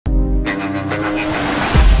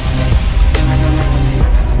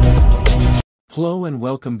Hello and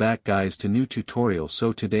welcome back guys to new tutorial.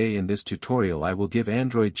 So today in this tutorial I will give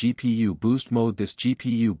Android GPU boost mode. This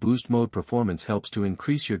GPU boost mode performance helps to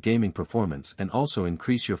increase your gaming performance and also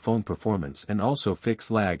increase your phone performance and also fix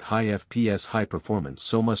lag, high FPS, high performance.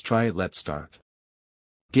 So must try it. Let's start.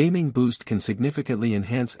 Gaming boost can significantly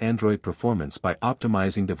enhance Android performance by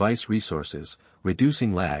optimizing device resources,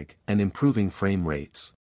 reducing lag, and improving frame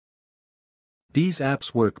rates. These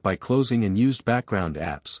apps work by closing unused background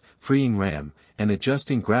apps, freeing RAM, and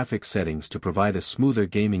adjusting graphics settings to provide a smoother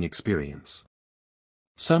gaming experience.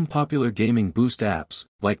 Some popular gaming boost apps,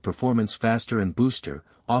 like Performance Faster and Booster,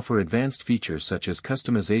 offer advanced features such as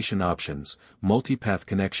customization options, multipath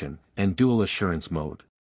connection, and dual assurance mode.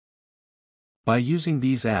 By using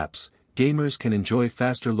these apps, gamers can enjoy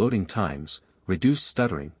faster loading times, reduced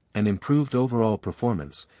stuttering, and improved overall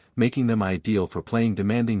performance, making them ideal for playing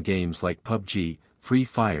demanding games like PUBG, Free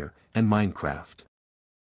Fire, and Minecraft.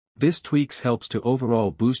 This tweaks helps to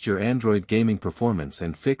overall boost your Android gaming performance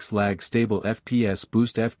and fix lag. Stable FPS,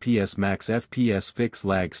 boost FPS, max FPS, fix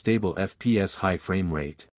lag, stable FPS, high frame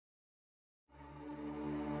rate.